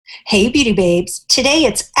Hey, beauty babes. Today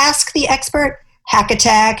it's Ask the Expert, Hack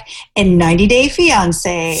Attack, and 90 Day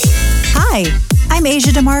Fiance. Hi, I'm Asia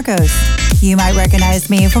DeMarcos. You might recognize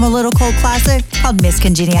me from a little cult classic called Miss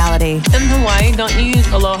Congeniality. In Hawaii, don't you use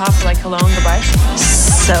Aloha for like cologne goodbye?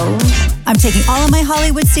 So, I'm taking all of my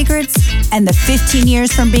Hollywood secrets and the 15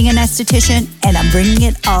 years from being an esthetician, and I'm bringing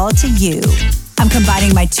it all to you. I'm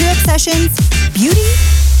combining my two obsessions, beauty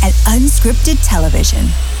and unscripted television.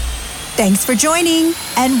 Thanks for joining,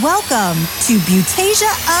 and welcome to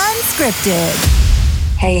Beautasia Unscripted.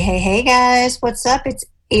 Hey, guys. What's up? It's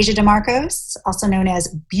Asia DeMarcos, also known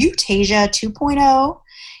as Beautasia 2.0,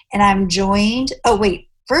 and I'm joined...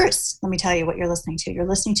 First, let me tell you what you're listening to. You're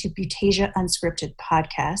listening to Beautasia Unscripted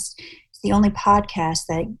podcast. It's the only podcast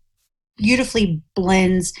that beautifully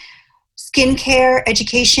blends skincare,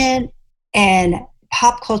 education, and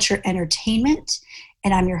pop culture entertainment.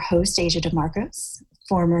 And I'm your host, Asia DeMarcos,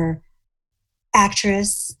 former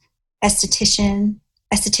actress, esthetician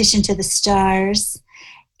to the stars.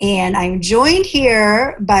 And I'm joined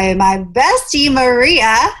here by my bestie,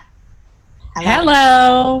 Maria.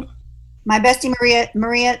 Hello. My bestie, Maria.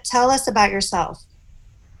 Maria, tell us about yourself.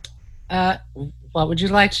 What would you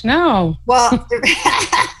like to know? Well,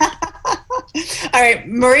 all right.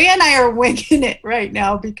 Maria and I are winging it right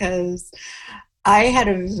now because I had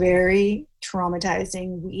a very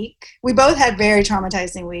traumatizing week. We both had very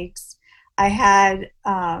traumatizing weeks. I had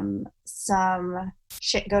some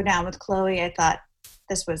shit go down with Chloe. I thought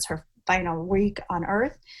this was her final week on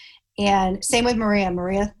Earth. And same with Maria.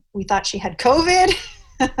 Maria, we thought she had COVID,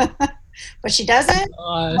 but she doesn't.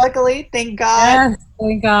 Luckily, thank God. Yes,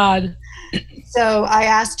 thank God. So I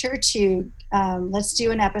asked her to, let's do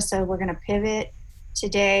an episode. We're going to pivot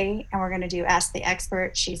today, and we're going to do Ask the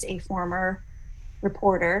Expert. She's a former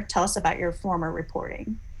reporter. Tell us about your former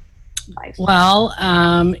reporting life. Well,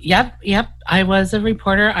 yep. I was a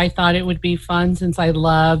reporter. I thought it would be fun since I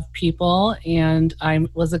love people and I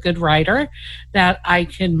was a good writer that I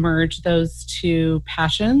could merge those two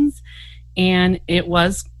passions. And it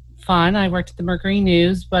was fun. I worked at the Mercury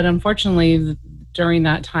News, but unfortunately during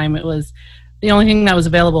that time it was the only thing that was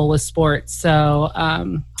available was sports. So,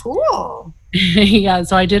 cool. Yeah,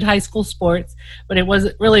 so I did high school sports, but it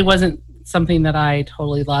really wasn't something that I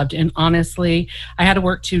totally loved. And honestly, I had to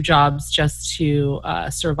work two jobs just to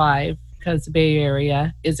survive because the Bay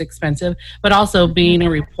Area is expensive, but also being a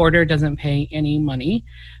reporter doesn't pay any money.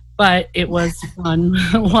 But it was fun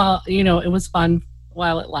it was fun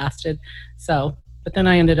while it lasted. So, but then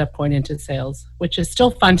I ended up going into sales, which is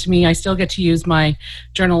still fun to me. I still get to use my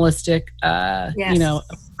journalistic,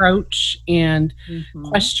 approach and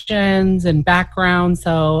questions and background.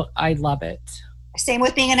 So I love it. Same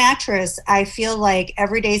with being an actress. I feel like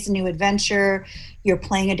every day is a new adventure. You're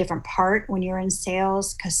playing a different part when you're in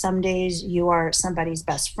sales because some days you are somebody's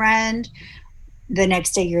best friend. The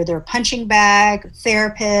next day you're their punching bag,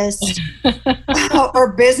 therapist,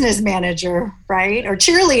 or business manager, right? Or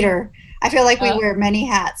cheerleader. I feel like we wear many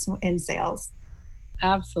hats in sales.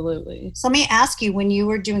 Absolutely. So let me ask you, when you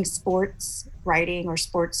were doing sports writing or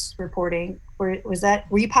sports reporting, were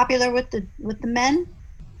you popular with the men?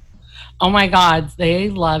 Oh my God, they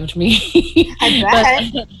loved me.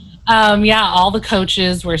 I bet. All the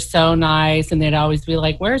coaches were so nice, and they'd always be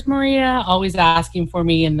like, "Where's Maria?" Always asking for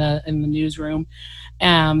me in the newsroom,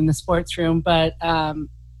 in the sports room. But that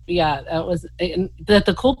was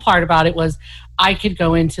the cool part about it was I could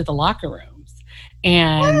go into the locker rooms,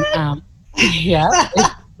 and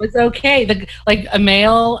it was okay. A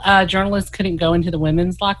male journalist couldn't go into the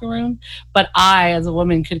women's locker room, but I, as a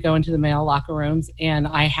woman, could go into the male locker rooms, and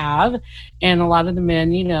I have. And a lot of the men,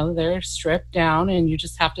 they're stripped down, and you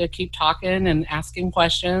just have to keep talking and asking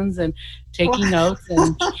questions and taking notes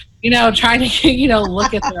and, trying to,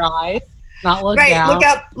 look at their eyes, not look down.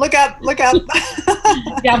 Look up.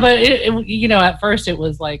 Yeah, but it, at first it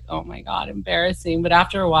was like, oh my God, embarrassing. But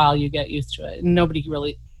after a while, you get used to it, and nobody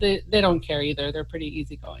really. They don't care either. They're pretty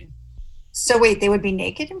easygoing. So wait, they would be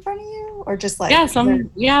naked in front of you, or just like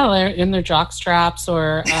they're in their jock straps,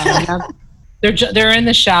 or they're in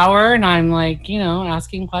the shower, and I'm like,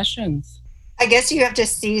 asking questions. I guess you have to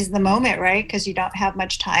seize the moment, right? Because you don't have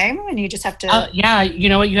much time, and you just have to. You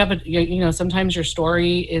know what? You have sometimes your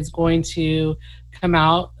story is going to come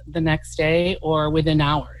out the next day or within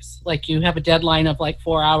hours. Like you have a deadline of like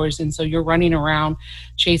 4 hours, and so you're running around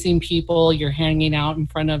chasing people, you're hanging out in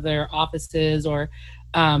front of their offices, or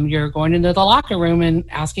you're going into the locker room and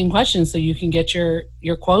asking questions so you can get your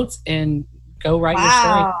quotes and go write your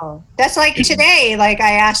story. That's like today, like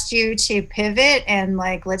I asked you to pivot and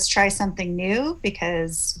like let's try something new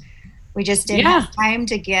because we just didn't have time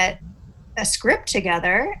to get a script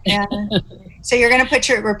together. And So you're going to put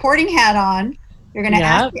your reporting hat on. You're going to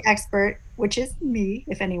ask Yep. the expert, which is me,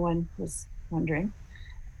 if anyone was wondering.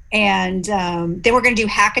 And then we're going to do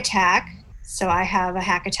hack attack. So I have a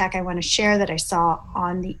hack attack I want to share that I saw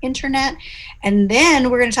on the internet. And then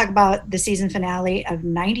we're going to talk about the season finale of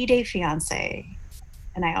 90 Day Fiance.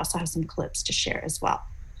 And I also have some clips to share as well.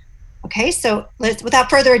 Okay, so without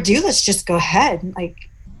further ado, let's just go ahead.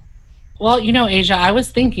 Well, Asia, I was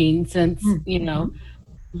thinking since, Mm-hmm.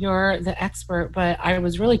 you're the expert, but I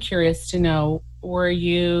was really curious to know, were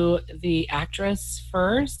you the actress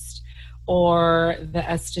first or the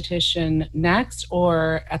esthetician next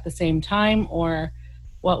or at the same time, or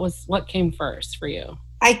what came first for you?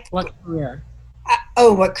 I What career?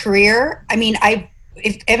 Oh, what career? I mean,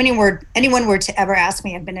 if anyone were to ever ask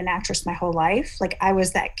me, I've been an actress my whole life. Like I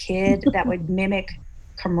was that kid that would mimic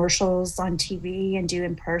commercials on TV and do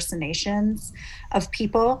impersonations of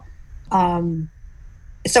people. Um,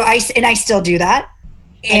 I still do that.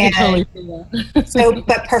 I could And totally see that.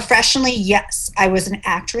 but professionally, yes, I was an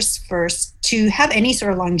actress first. To have any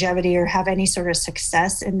sort of longevity or have any sort of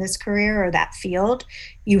success in this career or that field,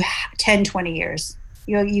 10, 20 years.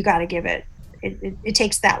 You got to give it. It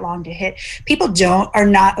takes that long to hit. People are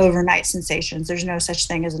not overnight sensations. There's no such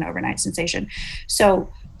thing as an overnight sensation.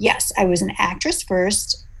 So yes, I was an actress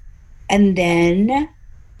first, and then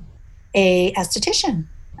a esthetician,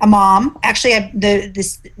 a mom. Actually,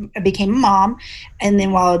 I became a mom, and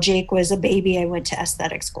then while Jake was a baby, I went to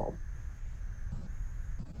aesthetic school,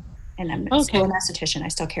 and I'm still Okay. an esthetician. I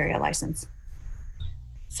still carry a license.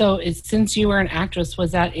 So since you were an actress,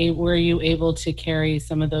 were you able to carry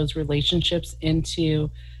some of those relationships into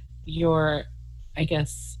your, I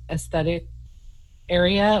guess, aesthetic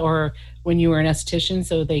area, or when you were an esthetician,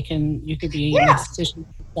 so you could be an Yeah, esthetician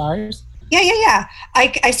for stars? yeah.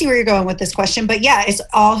 I see where you're going with this question, but yeah, it's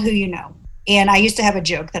all who you know. And I used to have a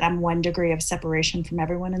joke that I'm 1 degree of separation from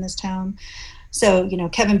everyone in this town. So,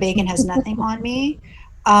 Kevin Bacon has nothing on me.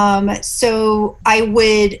 So I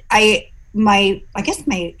guess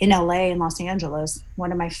in LA, in Los Angeles,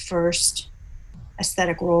 one of my first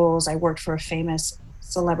aesthetic roles, I worked for a famous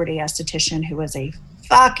celebrity esthetician who was a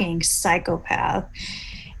fucking psychopath.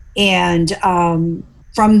 And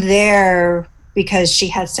from there, because she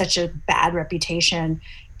had such a bad reputation,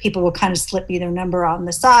 people would kind of slip me their number on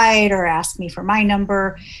the side or ask me for my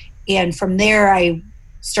number. And from there, I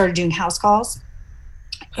started doing house calls.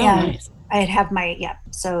 Oh, And nice.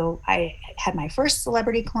 so I had my first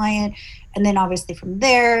celebrity client. And then obviously from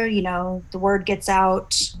there, the word gets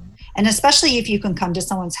out. And especially if you can come to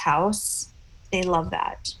someone's house, they love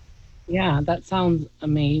that. Yeah, that sounds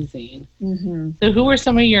amazing. Mm-hmm. So, who were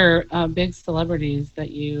some of your big celebrities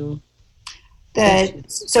that you went to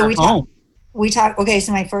So your home? we talked. Okay,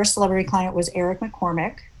 so my first celebrity client was Eric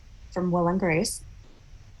McCormick from Will and Grace.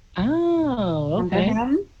 Oh, Remember okay.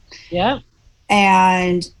 him? Yep.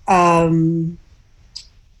 And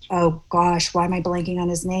oh gosh, why am I blanking on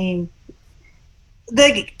his name?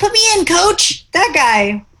 Put me in, coach. That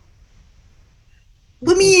guy.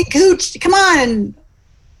 Put me in, coach. Come on.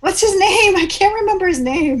 What's his name? I can't remember his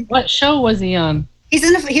name. What show was he on? He's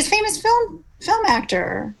a famous film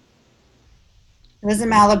actor. He was in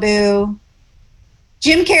Malibu.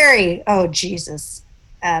 Jim Carrey. Oh Jesus,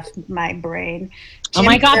 F my brain. Oh Jim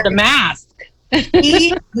my God, The Carrey. Mask.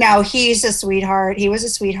 He's a sweetheart. He was a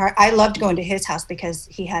sweetheart. I loved going to his house because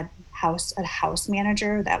he had a house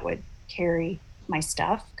manager that would carry my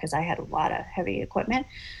stuff because I had a lot of heavy equipment.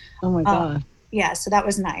 Oh my Uh, God. yeah, so that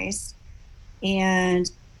was nice. And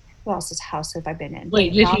who else's house have I been in?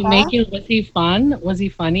 Wait, Lady did he make Gaga. you? Was he fun? Was he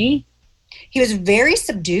funny? He was very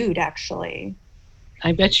subdued, actually.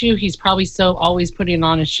 I bet you he's probably so always putting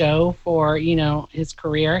on a show for his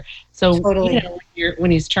career. So Totally. when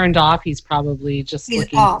he's turned off, he's probably just He's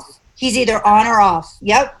looking. off. He's either on or off.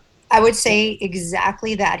 Yep. I would say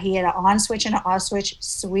exactly that. He had an on switch and an off switch.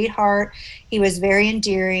 Sweetheart. He was very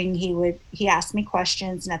endearing. He asked me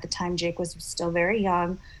questions, and at the time Jake was still very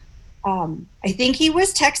young. I think he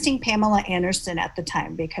was texting Pamela Anderson at the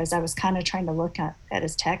time because I was kind of trying to look at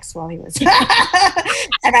his text while he was,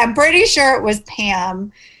 and I'm pretty sure it was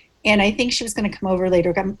Pam. And I think she was going to come over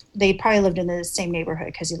later. They probably lived in the same neighborhood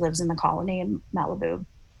because he lives in the colony in Malibu.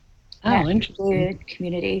 Oh, interesting.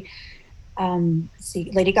 Community. See,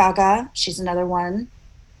 Lady Gaga. She's another one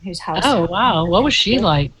whose house. Oh, wow. What was she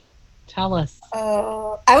like? Tell us.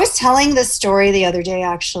 I was telling this story the other day,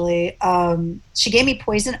 actually. She gave me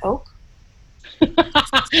poison oak. How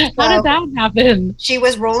did that happen? She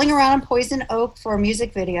was rolling around in poison oak for a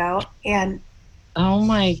music video, and Oh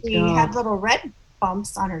my she God. had little red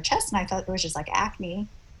bumps on her chest, and I thought it was just like acne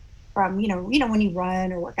from when you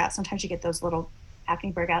run or work out. Sometimes you get those little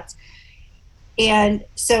acne breakouts. And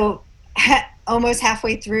so almost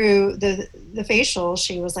halfway through the facial,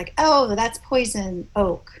 she was like, "Oh, that's poison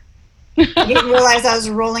oak." I didn't realize I was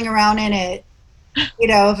rolling around in it,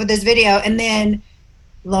 for this video. And then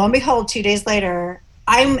lo and behold, 2 days later,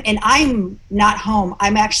 I'm not home.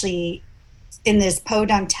 I'm actually in this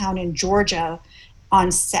podunk town in Georgia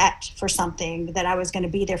on set for something that I was going to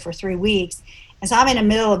be there for 3 weeks. And so I'm in the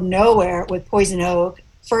middle of nowhere with poison oak,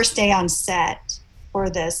 first day on set for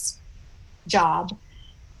this job.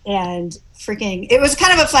 And it was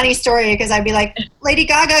kind of a funny story because I'd be like, Lady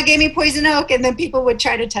Gaga gave me poison oak, and then people would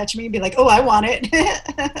try to touch me and be like, oh, I want it.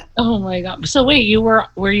 Oh my God. So wait,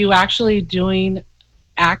 were you actually doing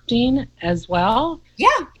acting as well? Yeah.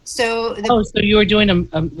 So so you were doing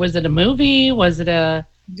was it a movie? Was it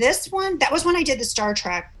this one? That was when I did the Star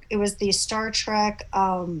Trek. It was the Star Trek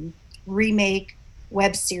remake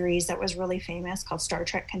web series that was really famous called Star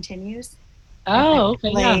Trek Continues. Oh, okay.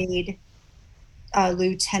 Played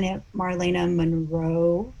Lieutenant Marlena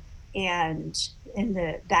Monroe, and in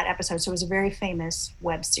that episode. So it was a very famous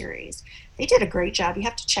web series. They did a great job. You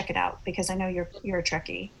have to check it out because I know you're a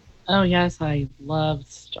Trekkie. Oh yes, I love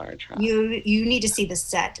Star Trek. You need to see the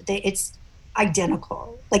set. It's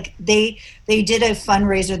identical. Like they did a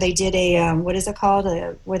fundraiser. They did a what is it called?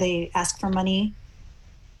 Where they ask for money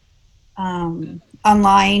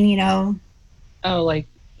online. Oh, like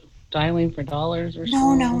dialing for dollars or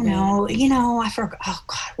something? No. I forgot. Oh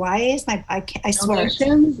God, why is I swear.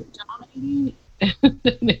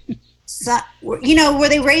 So, where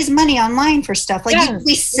they raise money online for stuff. Like you'd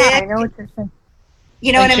be sick. Yeah, I know what you're saying.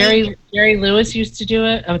 You know like what I mean? Jerry Lewis used to do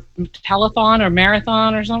it, a telethon or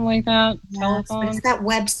marathon or something like that. Yes, but it's that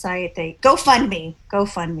website. GoFundMe.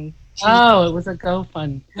 Oh, it was a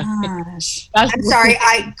GoFund. Gosh. I'm sorry.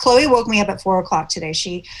 Chloe woke me up at 4:00 today.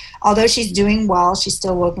 Although she's doing well, she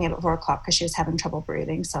still woke me up at 4:00 because she was having trouble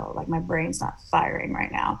breathing. So like my brain's not firing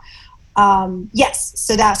right now. Yes.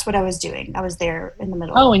 So that's what I was doing. I was there in the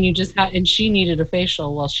middle. Oh, and she needed a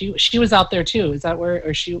facial. Well, she was out there too. Is that where,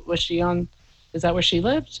 or was she on? Is that where she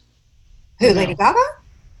lived? Who, Lady Gaga?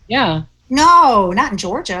 Yeah. No, not in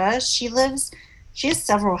Georgia. She has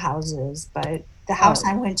several houses, but the house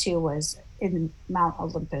I went to was in Mount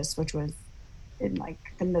Olympus, which was in like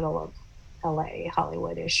the middle of LA,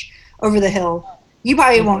 Hollywood-ish, over the hill. You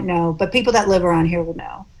probably won't know, but people that live around here will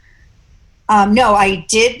know. No, I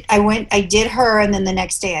did her, and then the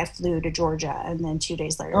next day I flew to Georgia, and then 2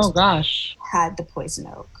 days later, oh gosh, had the poison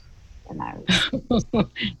oak, and I was.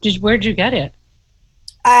 Where'd you get it?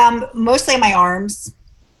 Mostly my arms.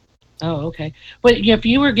 Oh, okay. But if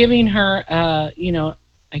you were giving her,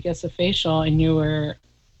 I guess a facial, and you were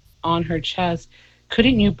on her chest,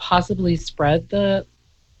 couldn't you possibly spread the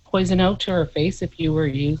poison oak to her face if you were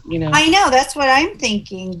I know, that's what I'm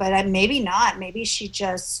thinking, but maybe not. Maybe she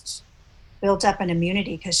just built up an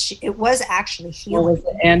immunity because it was actually healing. What was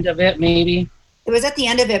the end of it? Maybe it was at the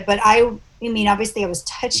end of it, but I mean, obviously I was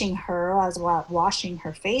touching her, I was washing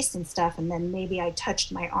her face and stuff, and then maybe I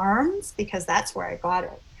touched my arms because that's where I got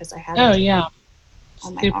it, because I had it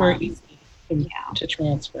on my super arms. easy to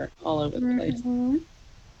transfer all over the place.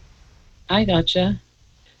 I gotcha.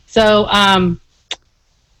 So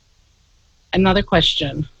another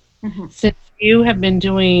question. Since you have been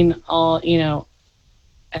doing all,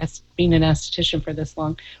 as being an esthetician for this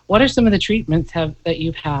long, what are some of the treatments that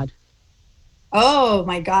you've had? Oh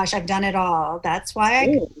my gosh, I've done it all. That's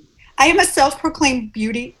why I am a self-proclaimed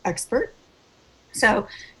beauty expert. So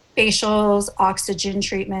facials, oxygen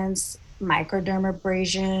treatments,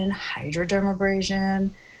 microdermabrasion,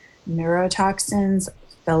 hydrodermabrasion, neurotoxins,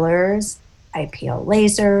 fillers, IPL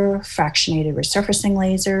laser, fractionated resurfacing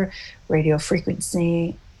laser,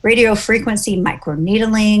 radiofrequency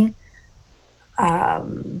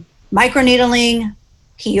microneedling,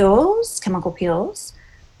 peels, chemical peels.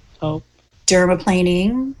 Oh.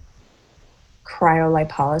 Dermaplaning,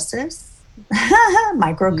 cryolipolysis,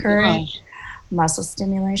 microcurrent, muscle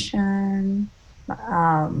stimulation.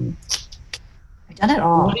 I've done it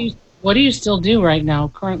all. What do you still do right now,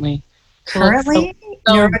 currently? Currently,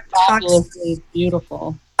 neurotoxins.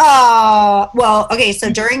 Beautiful. Well, okay.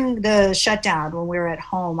 So during the shutdown, when we were at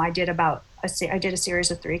home, I did a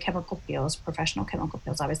series of 3 chemical peels, professional chemical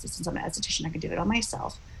peels. Obviously, since I'm an esthetician, I could do it on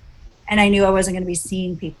myself, and I knew I wasn't going to be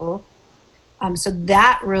seeing people. So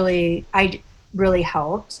that really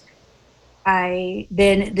helped.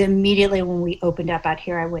 Then immediately when we opened up out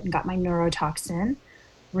here, I went and got my neurotoxin.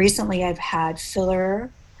 Recently, I've had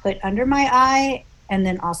filler put under my eye and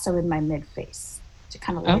then also in my mid face to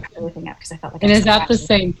kind of lift everything up because I felt like. And is that the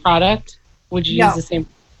same product? Would you use the same?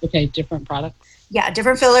 Okay, different products. Yeah,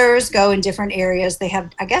 different fillers go in different areas. They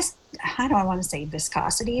have, I guess, I don't want to say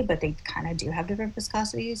viscosity, but they kind of do have different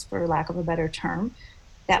viscosities, for lack of a better term,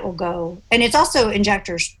 that will go. And it's also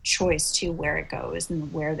injector's choice to where it goes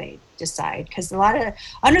and where they decide, because a lot of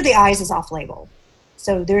under the eyes is off label.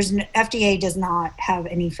 So FDA does not have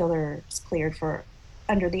any fillers cleared for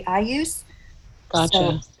under the eye use. So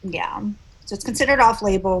Gotcha. yeah, so it's considered off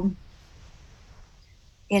label.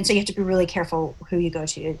 And so you have to be really careful who you go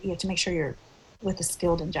to. You have to make sure you're with a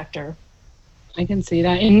skilled injector. I can see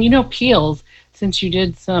that. And you know, peels, since you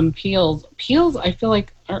did some peels I feel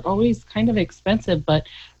like are always kind of expensive, but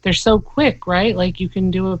they're so quick, right? Like you can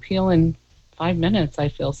do a peel in 5 minutes, I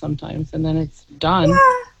feel sometimes, and then it's done.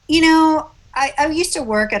 Yeah, I used to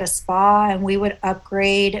work at a spa, and we would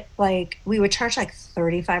upgrade, like we would charge like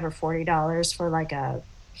 35 or $40 for like a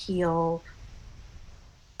peel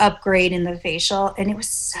upgrade in the facial, and it was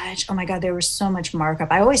such, oh my god, there was so much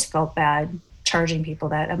markup. I always felt bad charging people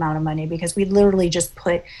that amount of money, because we literally just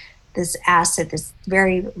put this acid, this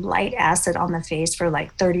very light acid, on the face for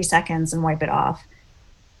like 30 seconds and wipe it off.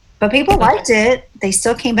 But people liked it. They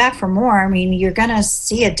still came back for more. I mean, you're going to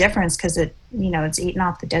see a difference, because it's eating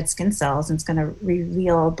off the dead skin cells, and it's going to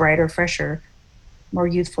reveal a brighter, fresher, more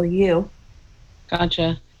youthful you.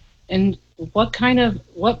 Gotcha. And what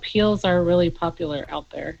peels are really popular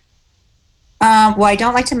out there? Well, I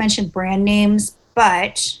don't like to mention brand names,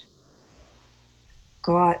 but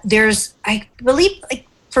God, I believe, like,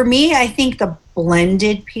 for me, I think the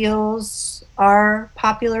blended peels are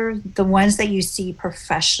popular. The ones that you see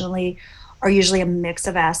professionally are usually a mix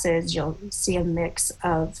of acids. You'll see a mix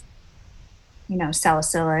of,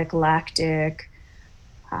 salicylic, lactic,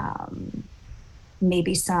 um,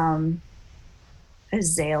 maybe some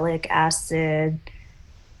azelaic acid.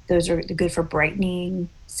 Those are good for brightening.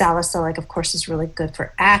 Salicylic, of course, is really good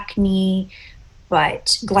for acne.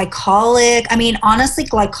 But glycolic, I mean, honestly,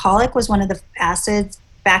 glycolic was one of the acids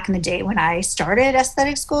back in the day when I started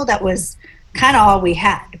aesthetic school. That was kind of all we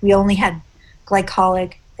had. We only had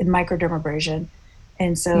glycolic and microdermabrasion.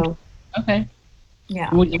 And so, Okay. yeah.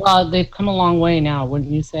 Well, they've come a long way now,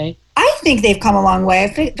 wouldn't you say? I think they've come a long way. I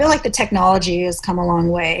feel like the technology has come a long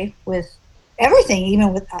way with everything,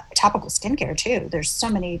 even with topical skincare too. There's so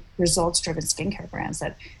many results-driven skincare brands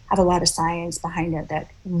that have a lot of science behind it that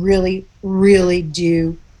really, really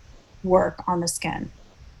do work on the skin.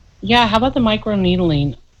 Yeah, how about the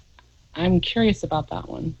microneedling? I'm curious about that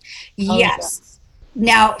one. How is that? Yes.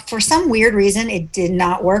 Now, for some weird reason, it did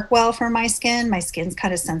not work well for my skin. My skin's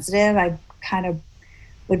kind of sensitive. I kind of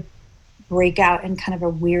would break out in kind of a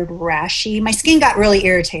weird rashy. My skin got really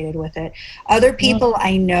irritated with it. Other Well, people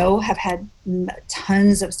I know have had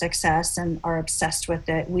tons of success and are obsessed with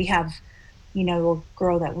it. We have, a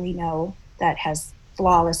girl that we know that has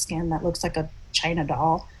flawless skin that looks like a China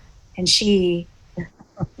doll, and she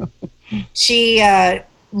swears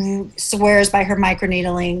by her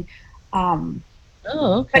microneedling. Um,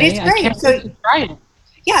 oh, but it's okay. I great. can't wait So to try it.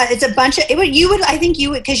 yeah, it's a bunch of it. You would, I think you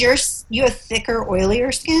would, because you have thicker,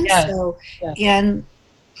 oilier skin. Yes, So, yes. and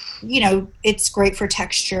it's great for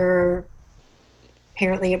texture.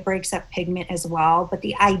 Apparently, it breaks up pigment as well. But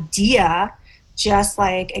the idea, just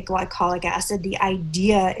like a glycolic acid, the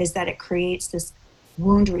idea is that it creates this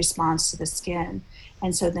wound response to the skin,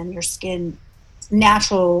 and so then your skin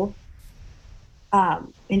natural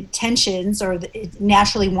intentions, or it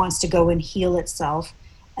naturally wants to go and heal itself,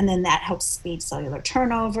 and then that helps speed cellular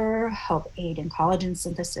turnover, help aid in collagen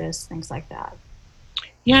synthesis, things like that.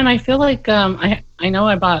 Yeah, and I feel like I know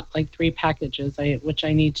I bought like 3 packages, which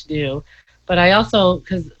I need to do, but I also,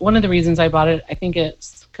 because one of the reasons I bought it, I think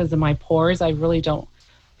it's because of my pores. I really don't.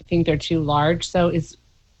 I think they're too large, so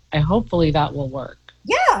I hopefully that will work.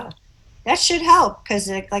 Yeah, that should help, because,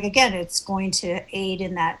 like, again, it's going to aid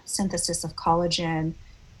in that synthesis of collagen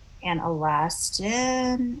and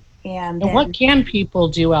elastin, and And what then can people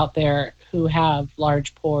do out there who have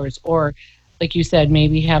large pores, or like you said,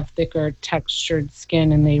 maybe have thicker textured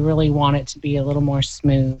skin and they really want it to be a little more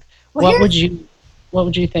smooth? well What would here's you what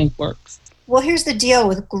would you think works? well here's the deal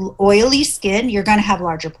with oily skin. You're going to have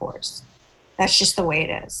larger pores. That's just the way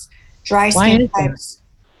it is. Dry Why skin is that? types,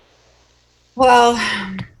 well,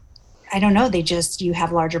 I don't know. You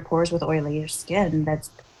have larger pores with oilier skin. That's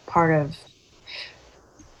part of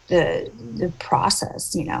the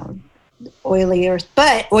process,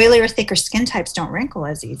 oilier, thicker skin types don't wrinkle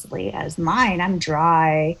as easily as mine. I'm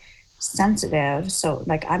dry, sensitive. So,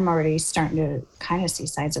 like, I'm already starting to kind of see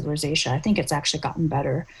signs of rosacea. I think it's actually gotten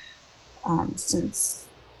better since,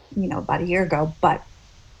 about a year ago. But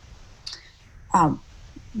um,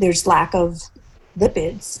 there's lack of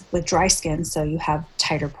lipids with dry skin, so you have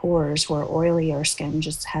tighter pores, where oilier skin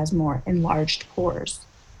just has more enlarged pores.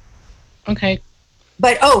 Okay.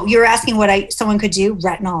 But you're asking what someone could do?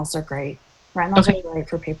 Retinols are great. Retinols Okay. are great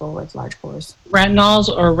for people with large pores. Retinols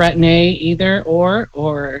or Retin-A, either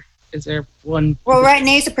or is there one? Well,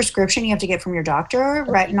 Retin-A is a prescription you have to get from your doctor.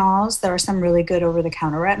 Retinols, there are some really good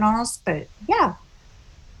over-the-counter retinols, but yeah,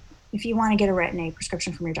 if you want to get a Retin-A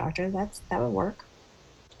prescription from your doctor, that would work.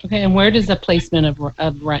 Okay, and where does the placement of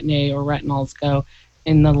Retin-A or retinols go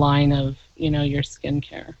in the line of, your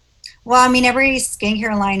skincare? Well, I mean, every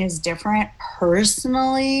skincare line is different.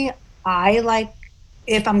 Personally, I like,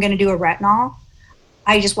 if I'm going to do a retinol,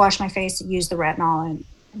 I just wash my face, use the retinol, and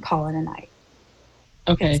call it a night.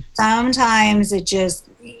 Okay. Sometimes it just,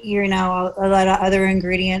 a lot of other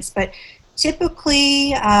ingredients, but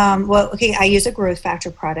typically, I use a growth factor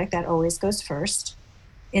product that always goes first.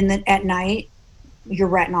 At night, your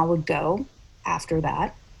retinol would go after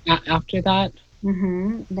that. After that?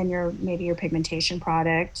 Mm-hmm. Then maybe your pigmentation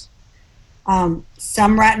product.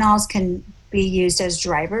 Some retinols can be used as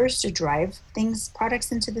drivers to drive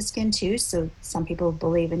products into the skin too. So some people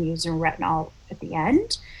believe in using retinol at the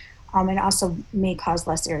end. It also may cause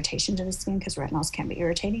less irritation to the skin because retinols can be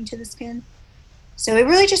irritating to the skin. So it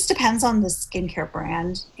really just depends on the skincare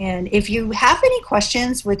brand. And if you have any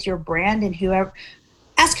questions with your brand and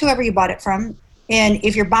ask whoever you bought it from. And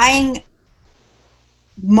if you're buying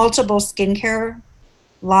multiple skincare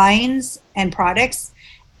lines and products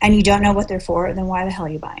and you don't know what they're for, then why the hell are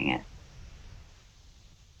you buying it?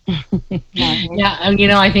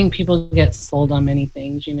 Yeah, I think people get sold on many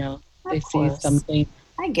things, They see something.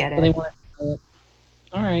 I get it. They want to know it.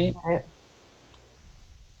 All right.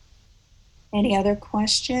 Any other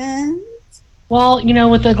questions? Well,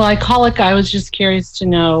 with the glycolic, I was just curious to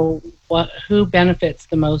know who benefits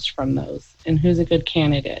the most from those and who's a good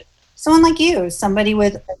candidate. Someone like you, somebody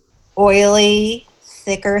with oily,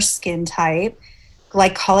 thicker skin type.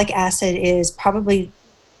 Glycolic acid is probably,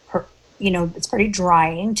 it's pretty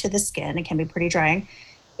drying to the skin. It can be pretty drying.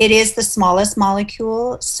 It is the smallest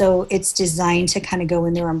molecule, so it's designed to kind of go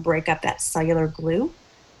in there and break up that cellular glue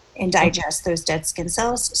and digest those dead skin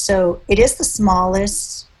cells. So it is the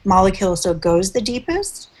smallest molecule, so it goes the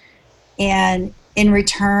deepest. And in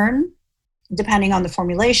return, depending on the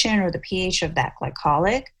formulation or the pH of that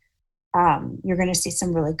glycolic, you're going to see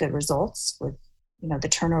some really good results with, the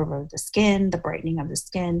turnover of the skin, the brightening of the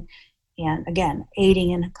skin, and again,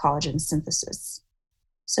 aiding in collagen synthesis.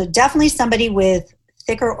 So definitely somebody with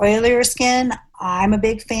thicker, oilier skin, I'm a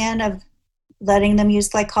big fan of letting them use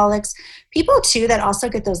glycolics. People too that also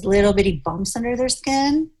get those little bitty bumps under their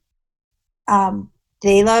skin,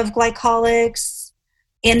 they love glycolics.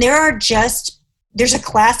 And there's a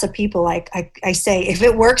class of people, like I say, if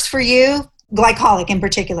it works for you, glycolic in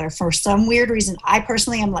particular, for some weird reason, I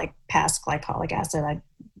personally am like past glycolic acid. I'd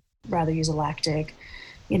rather use a lactic,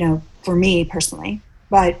 for me personally.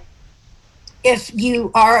 But if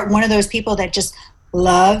you are one of those people that just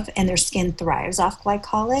love and their skin thrives off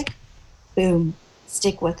glycolic, boom,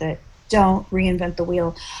 stick with it. Don't reinvent the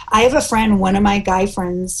wheel. I have a friend, one of my guy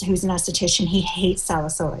friends who's an esthetician, he hates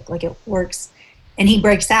salicylic. Like, it works and he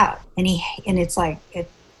breaks out and it's like,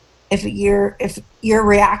 if you're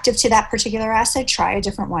reactive to that particular acid, try a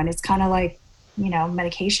different one. It's kind of like,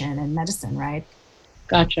 medication and medicine, right?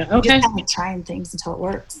 Gotcha. Okay. Just kind of trying things until it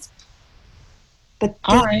works. But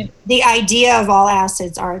the idea of all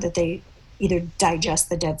acids are that they either digest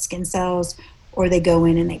the dead skin cells or they go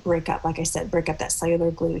in and they break up, like I said, break up that cellular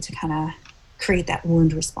glue to kind of create that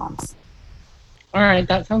wound response. All right,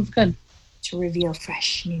 that sounds good. To reveal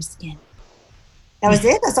fresh new skin. That was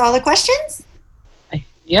it? That's all the questions?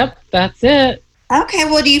 Yep, that's it. Okay,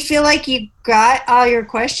 well, do you feel like you got all your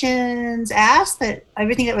questions asked, that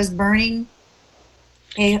everything that was burning?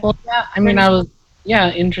 Well, yeah, I mean, I was,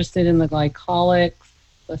 interested in the glycolics,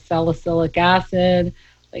 the salicylic acid,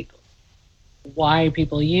 like why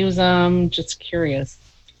people use them, just curious.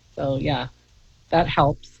 So, yeah, that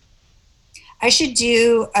helps. I should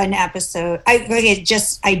do an episode. I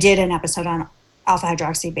did an episode on alpha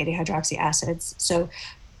hydroxy, beta hydroxy acids. So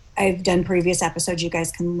I've done previous episodes. You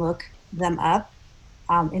guys can look them up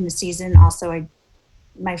in the season. Also,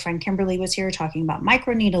 my friend Kimberly was here talking about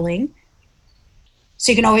microneedling.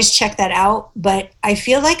 So you can always check that out. But I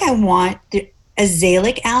feel like I want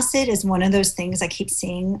azelaic acid is one of those things I keep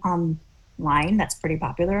seeing online that's pretty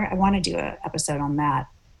popular. I want to do an episode on that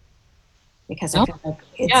because I feel like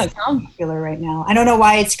it's popular right now. I don't know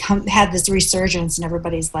why it's had this resurgence and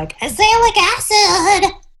everybody's like, azelaic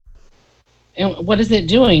acid! And what is it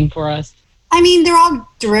doing for us? I mean, they're all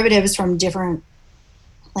derivatives from different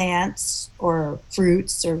plants or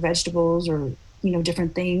fruits or vegetables or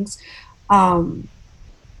different things. But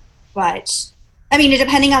I mean,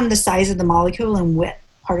 depending on the size of the molecule and what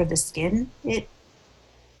part of the skin it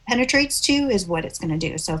penetrates to is what it's going to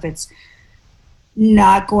do. So if it's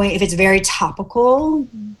very topical,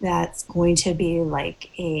 that's going to be like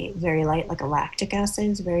a very light, like a lactic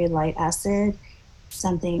acid, very light acid,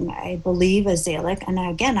 something I believe azelaic. And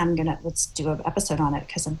again, let's do an episode on it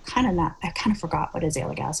because I kind of forgot what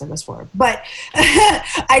azelaic acid was for, but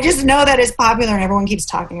I just know that it's popular and everyone keeps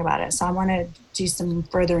talking about it. So I want to do some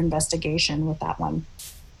further investigation with that one.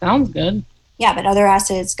 Sounds good. Yeah, but other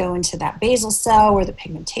acids go into that basal cell where the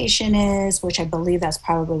pigmentation is, which I believe that's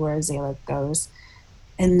probably where azelaic goes.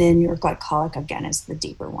 And then your glycolic, again, is the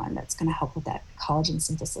deeper one that's going to help with that collagen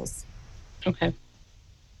synthesis. Okay.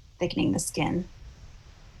 Thickening the skin.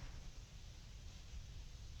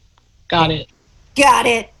 Got it.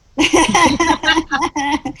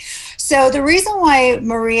 So the reason why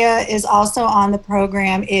Maria is also on the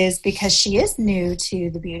program is because she is new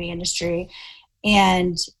to the beauty industry.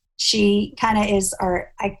 And she kind of is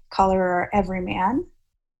I call her our everyman.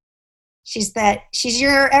 She's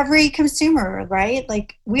your every consumer, right?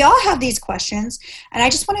 Like we all have these questions. And I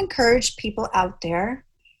just want to encourage people out there,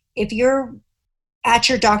 if you're at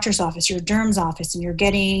your doctor's office, your derm's office, and you're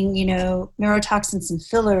getting, neurotoxins and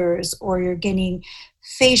fillers, or you're getting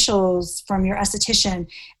facials from your esthetician,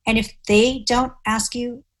 and if they don't ask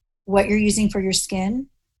you what you're using for your skin,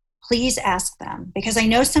 please ask them, because I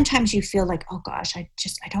know sometimes you feel like, oh gosh, I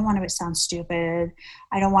don't want him to sound stupid.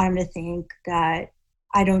 I don't want him to think that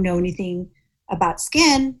I don't know anything about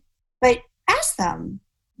skin, but ask them.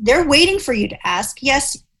 They're waiting for you to ask.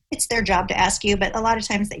 Yes, it's their job to ask you, but a lot of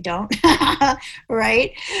times they don't,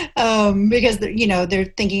 right? Because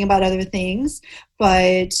they're thinking about other things.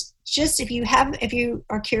 But just if you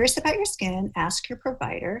are curious about your skin, ask your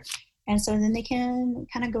provider, and so then they can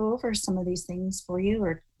kind of go over some of these things for you,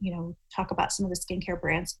 or talk about some of the skincare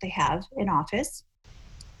brands that they have in office.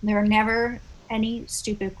 There are never any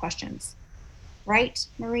stupid questions, right,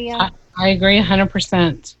 Maria? I agree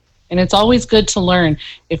 100%. And it's always good to learn.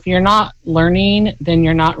 If you're not learning, then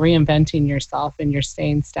you're not reinventing yourself and you're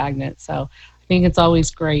staying stagnant. So I think it's always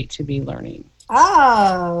great to be learning.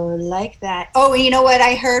 Oh, like that. Oh, and you know what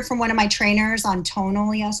I heard from one of my trainers on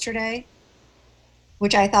tonal yesterday,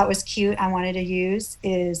 which I thought was cute, I wanted to use,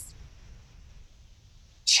 is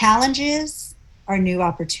challenges are new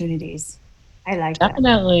opportunities. I like that.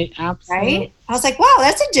 Definitely. Absolutely. Right? I was like, wow,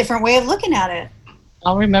 that's a different way of looking at it.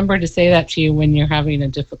 I'll remember to say that to you when you're having a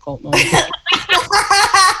difficult moment.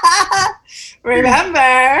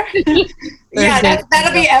 Remember. Yeah,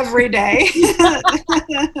 that'll be every day.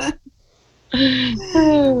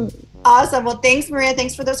 Awesome. Well, thanks, Maria.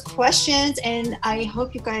 Thanks for those questions. And I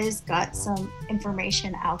hope you guys got some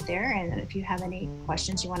information out there. And if you have any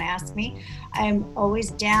questions you want to ask me, I'm always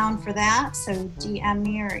down for that. So DM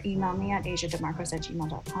me or email me at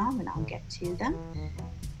asiademarcos@gmail.com and I'll get to them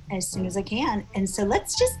as soon as I can. And so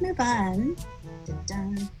let's just move on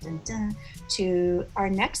to our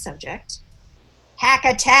next subject, hack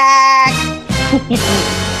attack.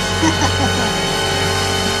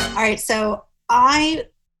 All right, so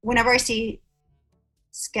whenever I see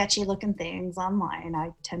sketchy looking things online,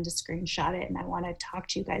 I tend to screenshot it and I want to talk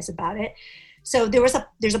to you guys about it. So there's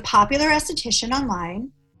a popular esthetician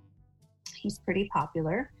online. He's pretty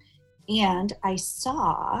popular. And I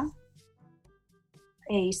saw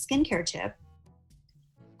a skincare tip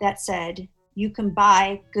that said you can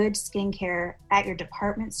buy good skincare at your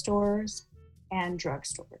department stores and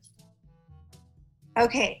drugstores.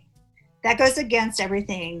 Okay, that goes against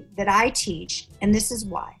everything that I teach, and this is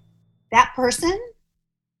why. That person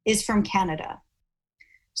is from Canada.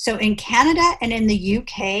 So in Canada and in the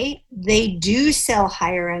UK, they do sell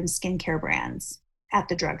higher end skincare brands at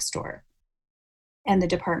the drugstore and the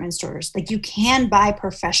department stores. Like you can buy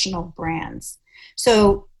professional brands.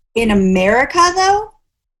 So in America, though,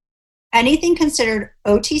 anything considered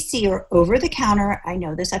OTC or over the counter, I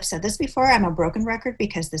know this, I've said this before, I'm a broken record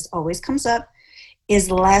because this always comes up,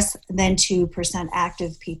 is less than 2%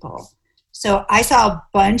 active people. So I saw a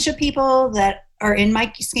bunch of people that are in my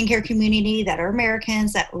skincare community that are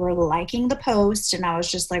Americans that were liking the post. And I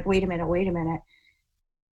was just like, wait a minute.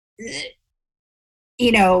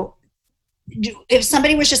 If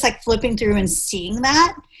somebody was just like flipping through and seeing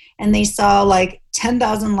that, and they saw like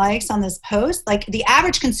 10,000 likes on this post, like the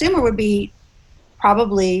average consumer would be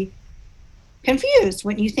probably confused.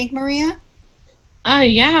 Wouldn't you think, Maria?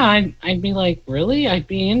 Yeah, I'd be like, really? I'd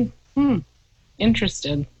be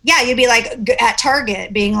interested. Yeah, you'd be like at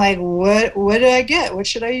Target being like, what did I get? What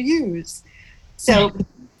should I use? So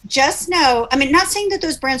just know, I mean, not saying that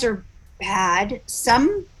those brands are bad.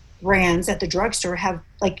 Some brands at the drugstore have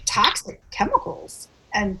like toxic chemicals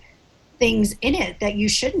and things in it that you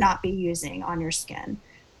should not be using on your skin.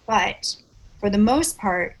 But for the most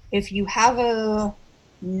part, if you have a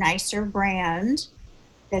nicer brand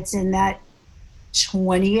that's in that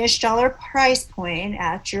 20-ish dollar price point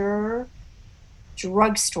at your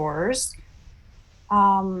drugstores,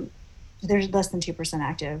 there's less than 2%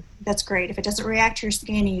 active. That's great. If it doesn't react to your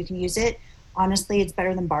skin and you can use it, honestly, it's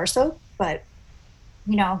better than bar soap. But,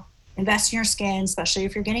 invest in your skin, especially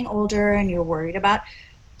if you're getting older and you're worried about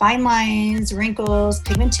fine lines, wrinkles,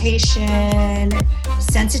 pigmentation,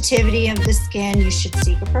 sensitivity of the skin. You should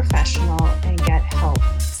seek a professional and get help.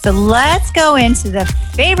 So let's go into the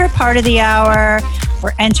favorite part of the hour.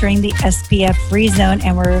 We're entering the SPF free zone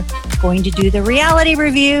and we're going to do the reality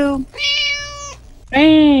review.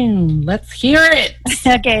 Bam! Let's hear it.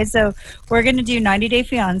 Okay, so we're going to do 90 Day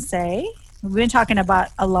Fiance. We've been talking about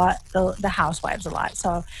a lot, the housewives a lot.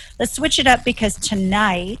 So let's switch it up because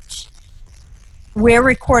tonight we're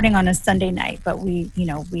recording on a Sunday night, but we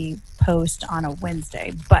post on a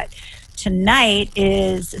Wednesday. But tonight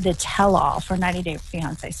is the tell-all for 90 Day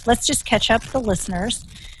Fiance. So let's just catch up the listeners.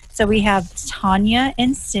 So we have Tanya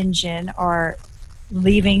and Sinjin are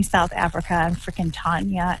leaving South Africa, and freaking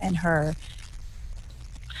Tanya and her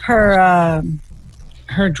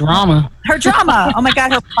drama. Her drama. Oh my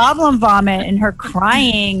God, her problem vomit and her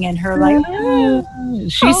crying and her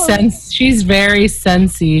she's very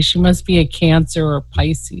sensy. She must be a Cancer or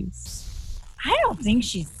Pisces. I don't think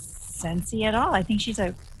she's sensy at all. I think she's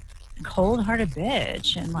a cold-hearted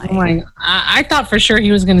bitch and I thought for sure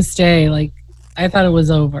he was going to stay. Like, I thought it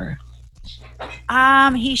was over.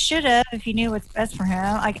 He should have if he knew what's best for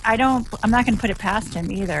him. I'm not going to put it past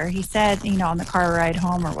him either. He said, on the car ride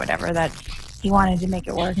home or whatever, that he wanted to make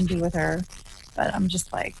it work and be with her. But I'm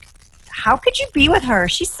just like, how could you be with her?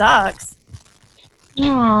 She sucks.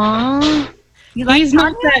 Aww. He's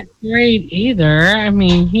not that great either. I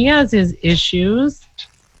mean, he has his issues.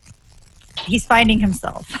 He's finding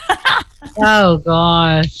himself. Oh,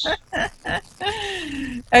 gosh.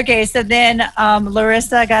 Okay, so then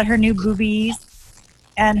Larissa got her new boobies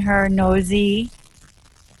and her nosy.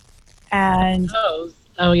 And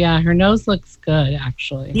oh, yeah, her nose looks good,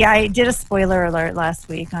 actually. Yeah, I did a spoiler alert last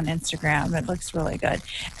week on Instagram. It looks really good.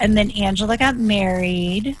 And then Angela got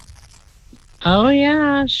married. Oh,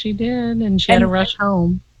 yeah, she did. And she had to rush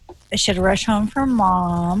home. She had to rush home for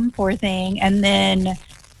mom, poor thing. And then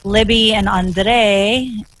Libby and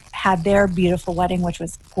Andre had their beautiful wedding, which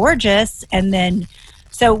was gorgeous. And then,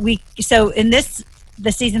 so in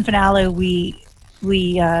the season finale, we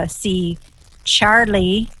see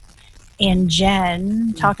Charlie and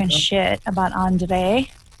Jen talking shit about Andre,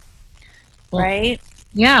 right?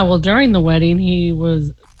 Yeah, well, during the wedding,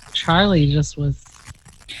 Charlie just was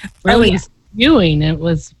really spewing. It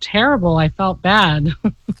was terrible. I felt bad.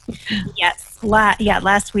 Yes.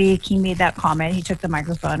 Last week he made that comment. He took the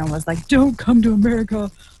microphone and was like, "Don't come to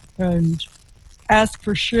America and ask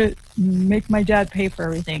for shit and make my dad pay for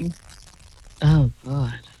everything." Oh,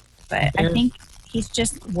 God. But I think he's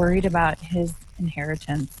just worried about his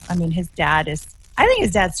inheritance. I mean, I think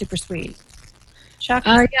his dad's super sweet. Chuck?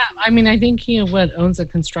 Yeah, I mean, I think he owns a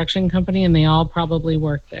construction company and they all probably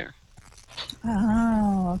work there.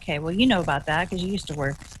 Oh, okay. Well, you know about that because you used to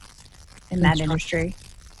work in that industry.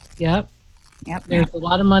 Yep. There's a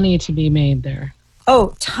lot of money to be made there.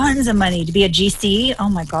 Oh, tons of money to be a GC. Oh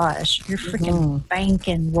my gosh, you're freaking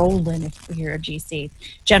banking, rolling if you're a GC.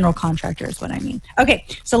 General contractor is what I mean. Okay,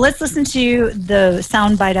 so let's listen to the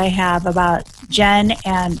soundbite I have about Jen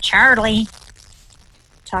and Charlie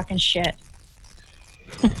talking shit.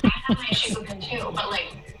 I have my issues with him too, but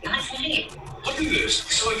last night. Look at this.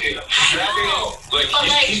 It's like a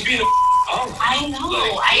dragging. He's being a I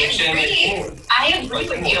know. I agree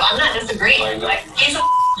with you. I'm not disagreeing. He's a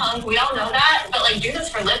punk. We all know that. But do this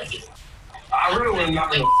for Libby. I really want to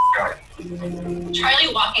knock him out.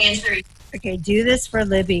 Charlie walking into the. Okay, do this for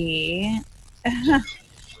Libby.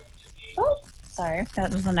 Oh, sorry,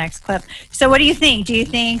 that was the next clip. So, what do you think? Do you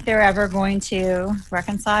think they're ever going to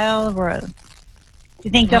reconcile, or do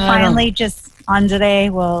you think they'll finally just Andre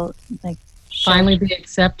will finally be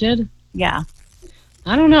accepted? Yeah.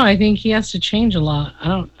 I don't know. I think he has to change a lot. I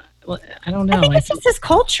don't know. I think it's just his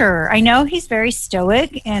culture. I know he's very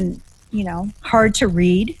stoic and, hard to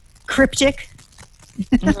read, cryptic.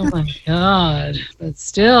 Oh my God. But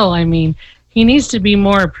still, I mean, he needs to be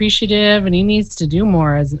more appreciative and he needs to do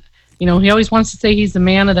more. As he always wants to say he's the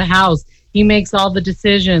man of the house. He makes all the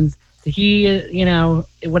decisions. He,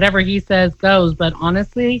 whatever he says goes. But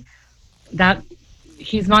honestly, that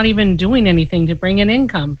he's not even doing anything to bring in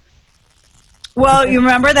income. Well, you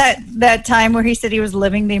remember that time where he said he was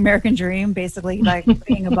living the American dream, basically like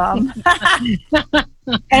being a bum?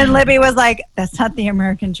 And Libby was like, that's not the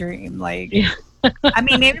American dream. Like, Yeah. I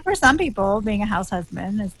mean, maybe for some people, being a house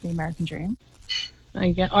husband is the American dream.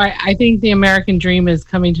 I think the American dream is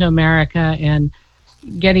coming to America and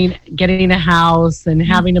getting a house and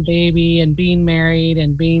having a baby and being married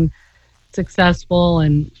and being successful,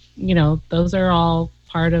 and those are all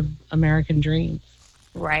part of American dreams.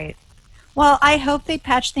 Right. Well, I hope they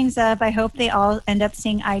patch things up. I hope they all end up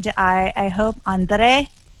seeing eye to eye. I hope Andre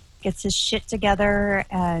gets his shit together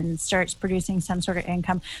and starts producing some sort of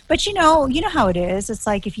income. But you know how it is. It's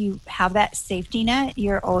like if you have that safety net,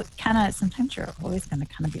 sometimes you're always going to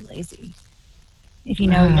kind of be lazy. If you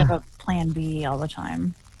know you have a plan B all the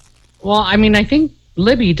time. Well, I mean, I think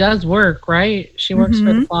Libby does work, right? She works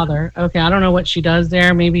for the father. Okay, I don't know what she does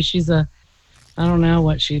there. Maybe I don't know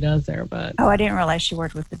what she does there, but... Oh, I didn't realize she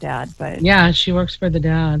worked with the dad, but... Yeah, she works for the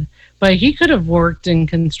dad. But he could have worked in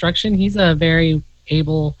construction. He's a very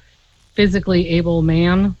physically able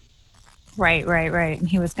man. Right. And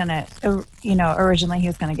he was going to, originally he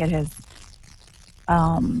was going to get his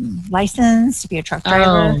license to be a truck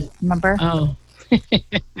driver. Remember? Oh.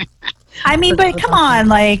 I mean, but come on,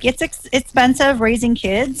 like it's expensive raising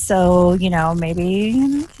kids, so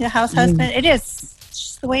maybe the house husband. It is it's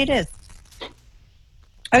just the way it is.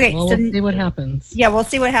 Okay, well, so we'll see what happens. Yeah, we'll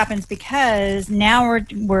see what happens because now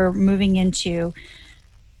we're moving into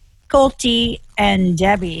Colty and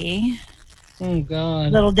Debbie. Oh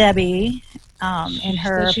God, little Debbie, in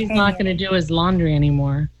her. She's not going to do his laundry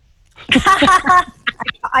anymore.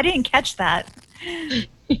 I didn't catch that.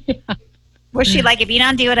 Yeah. Was she like, if you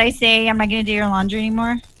don't do what I say, I'm not going to do your laundry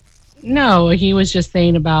anymore? No, he was just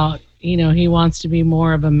saying about, he wants to be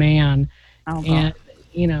more of a man. Oh, and,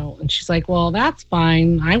 and she's like, well, that's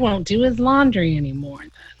fine. I won't do his laundry anymore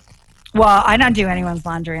then. Well, I don't do anyone's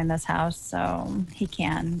laundry in this house, so he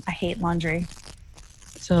can. I hate laundry.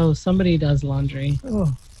 So somebody does laundry. Ooh.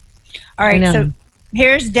 All right, so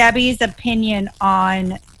here's Debbie's opinion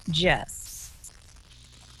on Jess.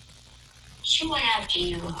 She went after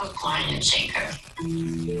you, hook, line, and sinker.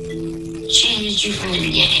 She used you from the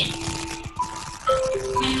beginning.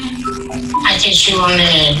 I think she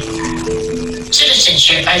wanted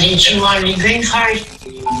citizenship. I think she wanted a green card.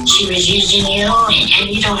 She was using you, and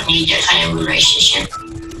you don't need that kind of relationship.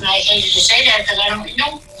 And I hated to say that because I don't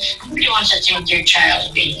know. Nobody wants to think their child's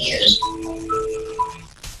being used.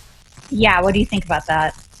 Yeah, what do you think about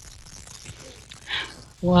that?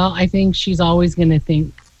 Well, I think she's always going to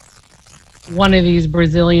think one of these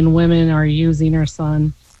Brazilian women are using her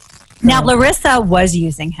son. Now, Larissa was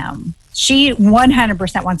using him. She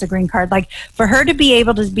 100% wants a green card. Like, for her to be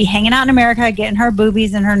able to be hanging out in America, getting her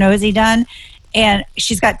boobies and her nosy done, and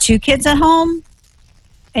she's got 2 kids at home,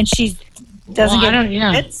 and she doesn't get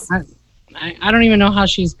kids. I don't even know how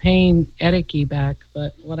she's paying Eriki back,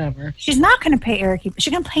 but whatever. She's not going to pay Eriki.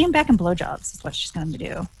 She's going to pay him back in blowjobs is what she's going to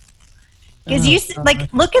do. Because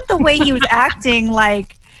look at the way he was acting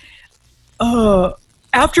like,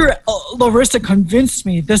 after Larissa convinced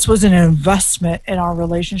me this was an investment in our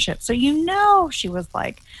relationship. So she was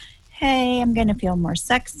like, hey, I'm going to feel more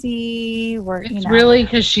sexy. It's really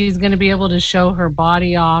because she's going to be able to show her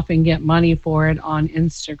body off and get money for it on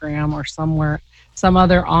Instagram or some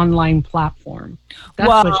other online platform. That's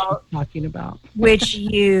what she's talking about. Which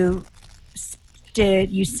you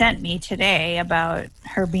sent me today about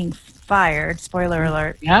her being fired. Spoiler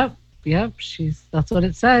alert. Yep. That's what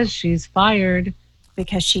it says. She's fired.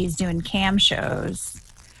 Because she's doing cam shows.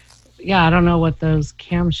 Yeah, I don't know what those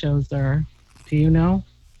cam shows are. Do you know?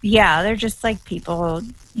 Yeah, they're just like people,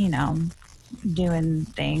 doing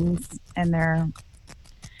things, and they're,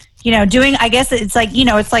 doing, I guess it's like,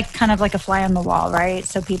 it's like kind of like a fly on the wall, right?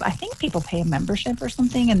 So I think people pay a membership or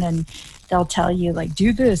something, and then they'll tell you like,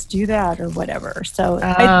 do this, do that, or whatever. So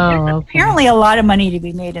there's apparently a lot of money to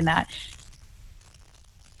be made in that.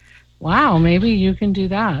 Wow, maybe you can do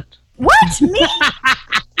that. What? Me?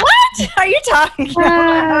 What are you talking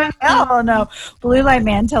about? Hell no. Blue Light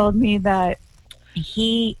Man told me that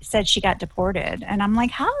he said she got deported. And I'm like,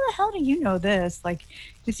 how the hell do you know this? Like,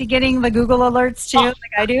 is he getting the Google alerts too, like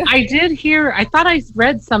I do? I did hear, I thought I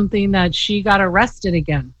read something that she got arrested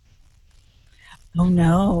again. Oh,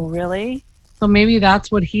 no, really? So maybe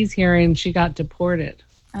that's what he's hearing. She got deported.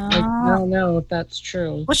 Like, I don't know if that's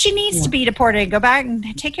true. Well, she needs to be deported. Go back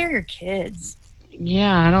and take care of your kids.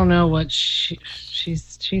 Yeah, I don't know what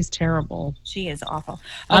she's terrible. She is awful. Okay.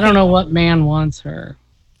 I don't know what man wants her.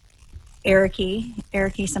 Eriki,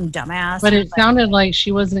 some dumbass. But it sounded like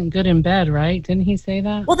she wasn't good in bed, right? Didn't he say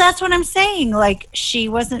that? Well, that's what I'm saying. Like he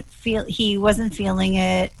wasn't feeling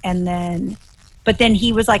it, and then But then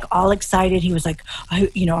he was like all excited. He was like,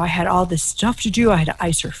 I had all this stuff to do. I had to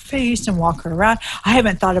ice her face and walk her around. I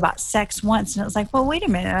haven't thought about sex once. And it was like, well, wait a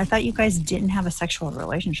minute. I thought you guys didn't have a sexual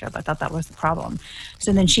relationship. I thought that was the problem.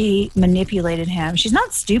 So then she manipulated him. She's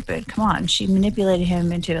not stupid. Come on. She manipulated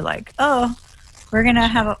him into like, oh, we're going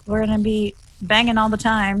to be banging all the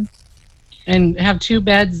time. And have 2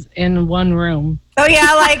 beds in one room. Oh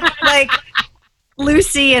yeah. Like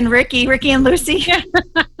Lucy and Ricky and Lucy.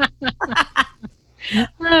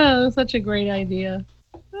 Oh, such a great idea.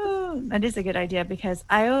 Oh, that is a good idea because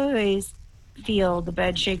I always feel the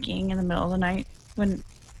bed shaking in the middle of the night when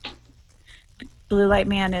Blue Light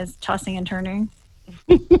Man is tossing and turning.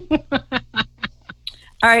 All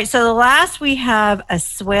right, so the last we have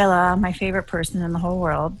Asuela, my favorite person in the whole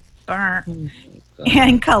world, and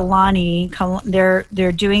Kalani.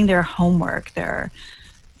 They're doing their homework, their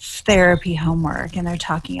therapy homework, and they're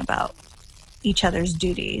talking about each other's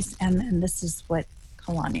duties, and this is what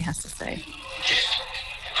Kalani has to say.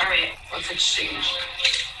 All right, let's exchange.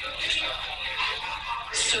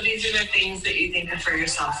 So these are the things that you think of for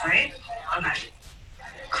yourself, right? Okay.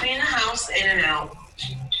 Clean the house in and out.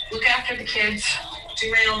 Look after the kids.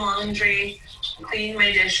 Do my own laundry. Clean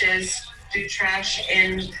my dishes. Do trash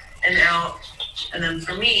in and out. And then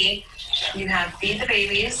for me, you have feed the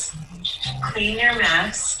babies. Clean your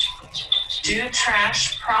mess. Do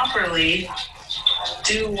trash properly.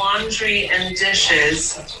 Do laundry and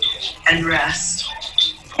dishes. And rest.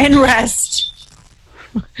 In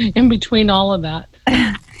between all of that.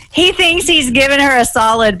 He thinks he's giving her a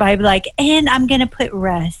solid by like, and I'm going to put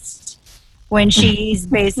rest when she's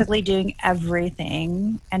basically doing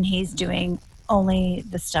everything and he's doing only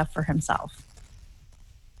the stuff for himself.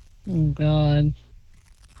 Oh, God.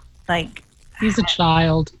 Like, he's a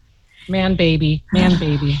child. Man baby.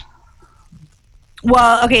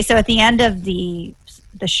 Well, okay, so at the end of the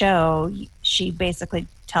show, she basically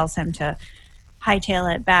tells him to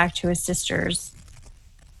hightail it back to his sister's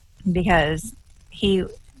because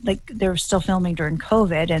they were still filming during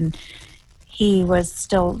COVID and he was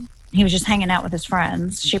just hanging out with his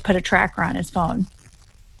friends. She put a tracker on his phone.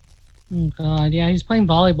 Oh, God. Yeah, he's playing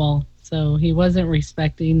volleyball, so he wasn't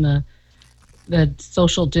respecting the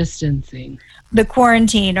social distancing. The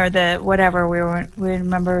quarantine or the whatever, we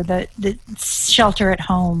remember the shelter at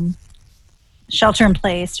home. Shelter in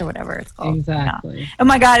place or whatever it's called. Exactly. Yeah. Oh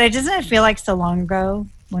my God, doesn't it feel like so long ago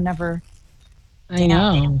whenever... I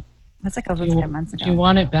know. That's like over 5 months ago. Do you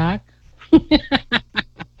want it back?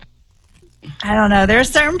 I don't know. There are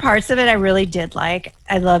certain parts of it I really did like.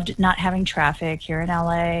 I loved not having traffic here in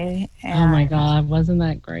LA. Oh my God, wasn't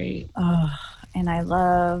that great? Oh, and I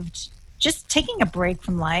loved just taking a break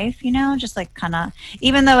from life, just like kind of,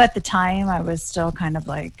 even though at the time I was still kind of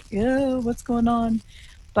like, what's going on?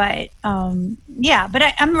 But yeah, but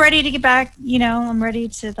I'm ready to get back, I'm ready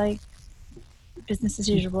to like business as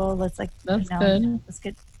usual. Let's like, that's good. Let's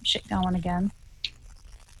get shit going again.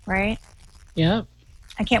 Right? Yep.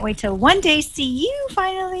 I can't wait till one day see you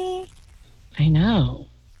finally. I know.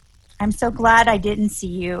 I'm so glad I didn't see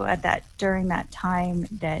you during that time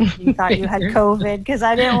that you thought you had COVID because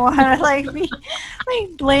I didn't want to be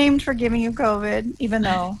blamed for giving you COVID, even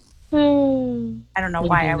though I don't know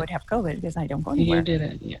why I would have COVID because I don't go anywhere. You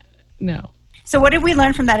didn't, yeah. No. So what did we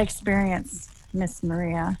learn from that experience, Miss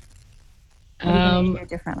Maria? What are you going to do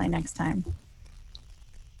differently next time?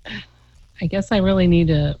 I guess I really need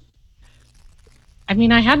to...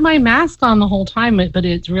 I had my mask on the whole time, but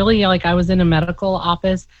it's really like I was in a medical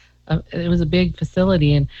office. It was a big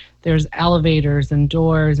facility, and there's elevators and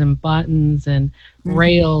doors and buttons and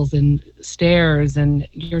rails and stairs, and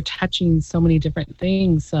you're touching so many different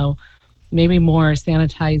things. So maybe more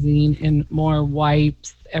sanitizing and more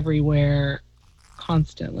wipes everywhere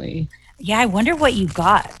constantly. Yeah, I wonder what you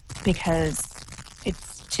got because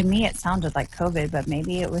to me, it sounded like COVID, but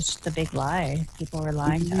maybe it was just a big lie. People were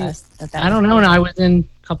lying to us. I don't know. And I was in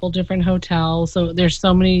a couple different hotels. So there's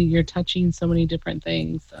you're touching so many different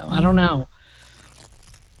things. So I don't know.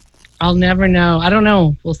 I'll never know. I don't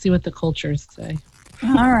know. We'll see what the cultures say.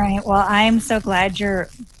 All right. Well, I'm so glad you're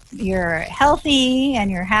healthy and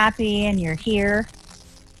you're happy and you're here.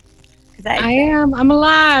 I am. I'm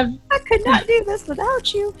alive. I could not do this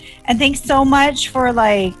without you. And thanks so much for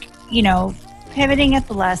pivoting at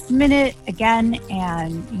the last minute again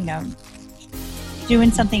and, doing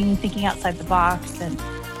something, thinking outside the box and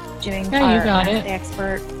doing you got it. The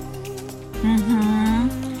expert.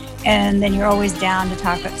 And then you're always down to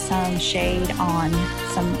talk about some shade on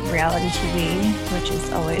some reality TV, which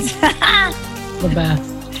is always the best.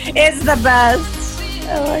 It's the best.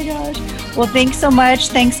 Oh my gosh. Well, thanks so much.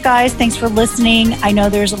 Thanks, guys. Thanks for listening. I know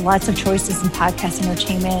there's lots of choices in podcast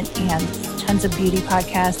entertainment and tons of beauty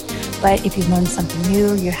podcasts. But if you've learned something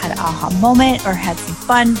new, you had an aha moment or had some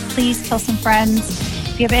fun, please tell some friends.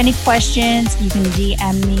 If you have any questions, you can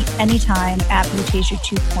DM me anytime at Beautasia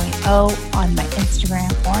 2.0 on my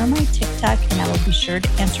Instagram or my TikTok, and I will be sure to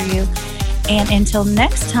answer you. And until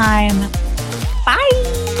next time,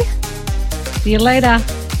 bye. See you later.